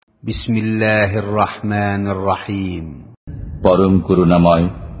বিসমিল্লাহির রহমানির রহিম। পরম করুণাময়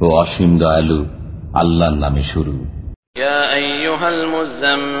ও অসীম দয়ালু আল্লাহর নামে শুরু। ইয়া আইয়ুহাল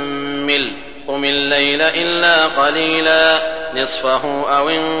মুযাম্মিল কুমিল লাইলা ইল্লা কালিলা নিসফাহু আও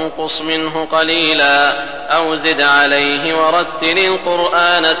ইনকুস মিনহু কালিলা আও জিদ আলাইহি ওয়ারাত্তিলিল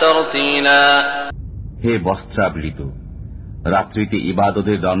কুরআনা তারতিলা। হে বস্ত্রাবৃত, রাত্রিতে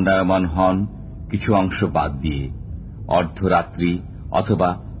ইবাদতের দণ্ডায়মান হন কিছু অংশ বাদ দিয়ে, অর্ধরাত্রি অথবা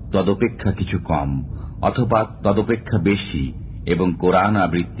তদপেক্ষা কিছু কম অথবা তদপেক্ষা বেশি, এবং কোরআন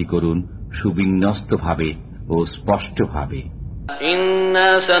আবৃত্তি করুন সুবিন্যস্তভাবে ও স্পষ্টভাবে। ইন্না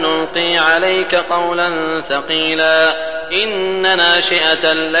সানুলকি আলাইকা কাওলান সাকিলা ইন্না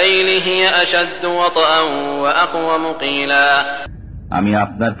নাশিআতাল লাইলি হিয়া আশাদ্দু ওয়াতআন ওয়া আকওয়ামু কিলা। আমি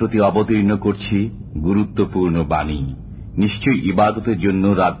আপনার প্রতি অবতীর্ণ করছি গুরুত্বপূর্ণ বাণী। নিশ্চয়ই ইবাদতের জন্য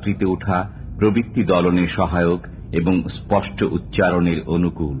রাত্রিতে ওঠা প্রবৃত্তি দলনের সহায়ক এবং স্পষ্ট উচ্চারণের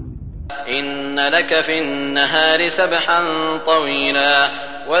অনুকূল। ইন্না লাকা ফিন নাহারি সাবহান তাওয়িলা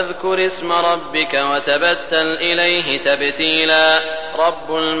ওয়াযকুর ইসমা রাব্বিকা ওয়া তাবাত্তাল ইলাইহি তাবতীলা।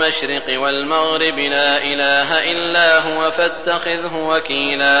 রাব্বুল মাশরিকি ওয়াল মাগরিবি লা ইলাহা ইল্লা হুয়া ফাত্তাখিযহু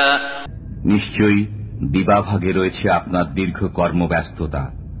ওয়াকিলা। নিশ্চয়ই দিবাভাগে রয়েছে আপনার দীর্ঘ কর্মব্যস্ততা।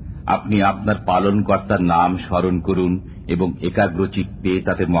 আপনি আপনার পালনকর্তার নাম স্মরণ করুন এবং একাগ্রচিত্তে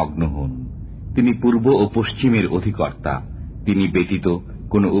তাতে মগ্ন হন। তিনি পূর্ব ও পশ্চিমের অধিকর্তা, তিনি ব্যতীত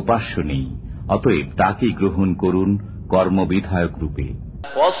কোনো উপাস্য নেই, অতএব তাকেই গ্রহণ করুন কর্মবিধায়ক রূপে।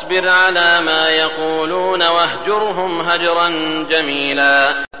 واصبر على ما يقولون واهجرهم هجرا جميلا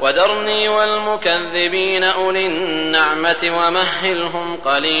وذرني والمكذبين أولي النعمة ومهلهم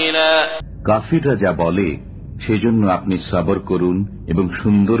قليلا। কাফিররা যা বলে সেজন্য আপনি সবর করুন এবং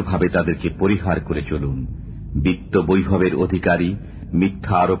সুন্দরভাবে তাদেরকে পরিহার করে চলুন। বিত্ত বৈভবের অধিকারী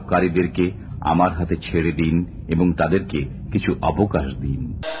মিথ্যা আরোপকারীদেরকে আমার হাতে ছেড়ে দিন এবং তাদেরকে কিছু অবকাশ দিন।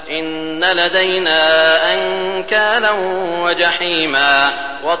 ইন্না লাদাইনা আনকালান ওয়া জাহিমা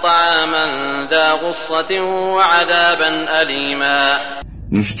ওয়া তাআমান যা গুসসাতিন ওয়া আযাবান আলীমা।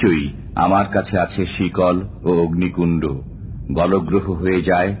 নিশ্চয়ই আমার কাছে আছে শিকল ও অগ্নিকুণ্ড, গলগ্রহ হয়ে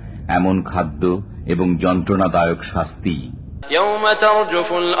যায় এমন খাদ্য এবং যন্ত্রণাদায়ক শাস্তি। ইয়াওমা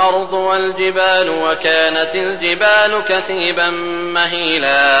তারজুফুল আরদু ওয়াল জিবালু ওয়া কানাতিল জিবালু কাসীবান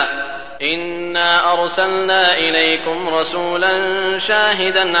মাহিলা। ইন্না আরসালনা ইলাইকুম রাসূলান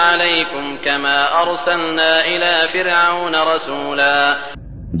শাহিদান আলাইকুম কামা আরসালনা ইলা ফিরআউন রাসূলা।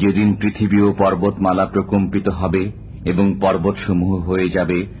 যেদিন পৃথিবী ও পর্বতমালা প্রকম্পিত হবে এবং পর্বতসমূহ হয়ে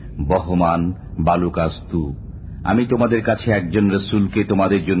যাবে বহমান বালুকা স্তূপ, আমি তোমাদের কাছে একজন রসুলকে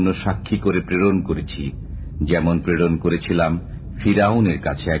তোমাদের জন্য সাক্ষী করে প্রেরণ করেছি, যেমন প্রেরণ করেছিলাম ফিরআউনের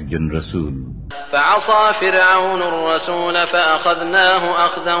কাছে একজন রসুল। فعصى فرعون الرسول فأخذناه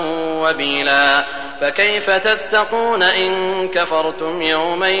أخذا وبيلا فكيف تتقون إن كفرتم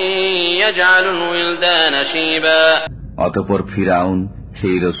يوما يجعل الولدان شيبا। অতঃপর ফিরআউন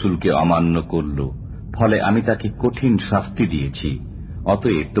সেই রসুলকে অমান্য করল, ফলে আমি তাকে কঠিন শাস্তি দিয়েছি।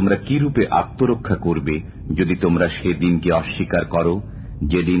 অতএব তোমরা কি রূপে আত্মরক্ষা করবে যদি তোমরা সেদিনকে অস্বীকার করো,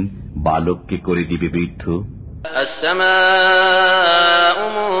 যেদিন বালককে করে দিবে বৃদ্ধ। السماء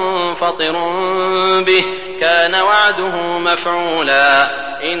منفطر به كان وعده مفعولا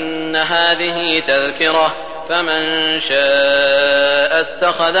إن هذه تذكرة فمن شاء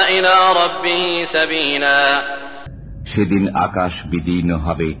اتخذ إلى ربه سبيلا। সেদিন আকাশ বিদীর্ণ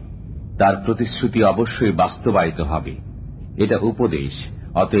হবে, তার প্রতিশ্রুতি অবশ্যই বাস্তবায়িত হবে। এটা উপদেশ,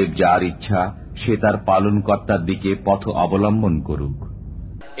 অতএব যার ইচ্ছা সে তার পালনকর্তার দিকে পথ অবলম্বন করুক।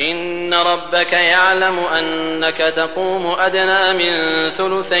 إن ربك يعلم أنك تقوم أدنى من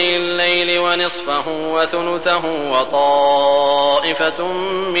ثلثي الليل ونصفه وثلثه وطائفة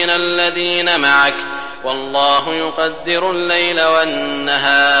من الذين معك والله يقدر الليل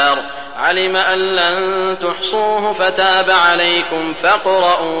والنهار علم أن لن تحصوه فتاب عليكم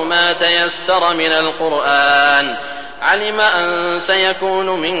فاقرؤوا ما تيسر من القرآن علم أن سيكون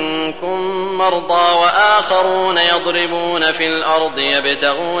منكم مرضى وآخرون يضربون في الأرض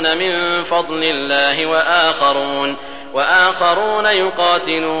يبتغون من فضل الله وآخرون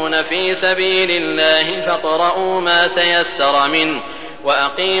يقاتلون في سبيل الله فاقرؤوا ما تيسر منه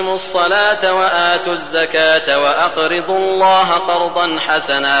وأقيموا الصلاة وآتوا الزكاة وأقرضوا الله قرضا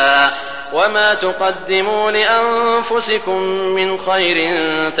حسنا وما تقدموا لأنفسكم من خير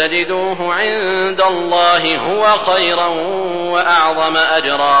تجدوه عند الله هو خيرا وأعظم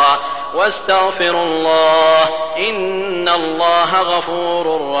أجرا واستغفروا الله إن الله غفور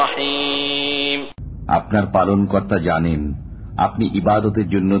رحيم। আপনার পালনকর্তা জানেন আপনি ইবাদতের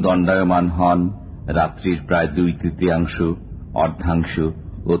জন্য দণ্ডায়মান হন রাত্রির প্রায় 2/3, অর্ধাংশ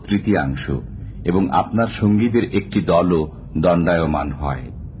ও তৃতীয়াংশ, এবং আপনার সঙ্গীদের একটি দলও দণ্ডায়মান হয়।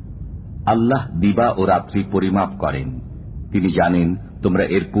 আল্লাহ দিবা ও রাত্রি পরিমাপ করেন। তিনি জানেন তোমরা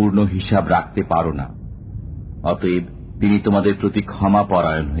এর পূর্ণ হিসাব রাখতে পারো না। অতএব তিনি তোমাদের প্রতি ক্ষমা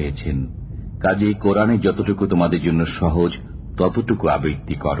পরায়ণ হয়েছেন। কাজেই কোরআনে যতটুকু তোমাদের জন্য সহজ ততটুকু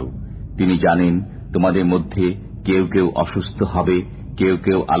আবৃত্তি করো। তিনি জানেন তোমাদের মধ্যে কেউ কেউ অসুস্থ হবে, কেউ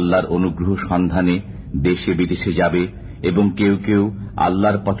কেউ আল্লাহর অনুগ্রহ সন্ধানে দেশে বিদেশে যাবে এবং কেউ কেউ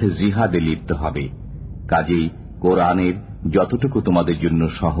আল্লাহর পথে জিহাদে লিপ্ত হবে। কাজেই কোরআনের যতটুকু তোমাদের জন্য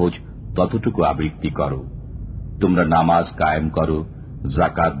সহজ ততটুকু আবৃত্তি করো। তোমরা নামাজ কায়েম করো,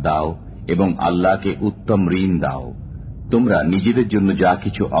 যাকাত দাও এবং আল্লাহকে উত্তম ঋণ দাও। তোমরা নিজেদের জন্য যা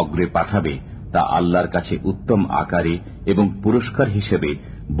কিছু অগ্রে পাঠাবে তা আল্লাহর কাছে উত্তম আকারে এবং পুরস্কার হিসেবে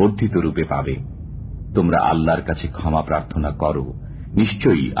বর্ধিত রূপে পাবে। তোমরা আল্লাহর কাছে ক্ষমা প্রার্থনা করো,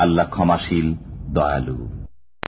 নিশ্চয়ই আল্লাহ ক্ষমাশীল, দয়ালু।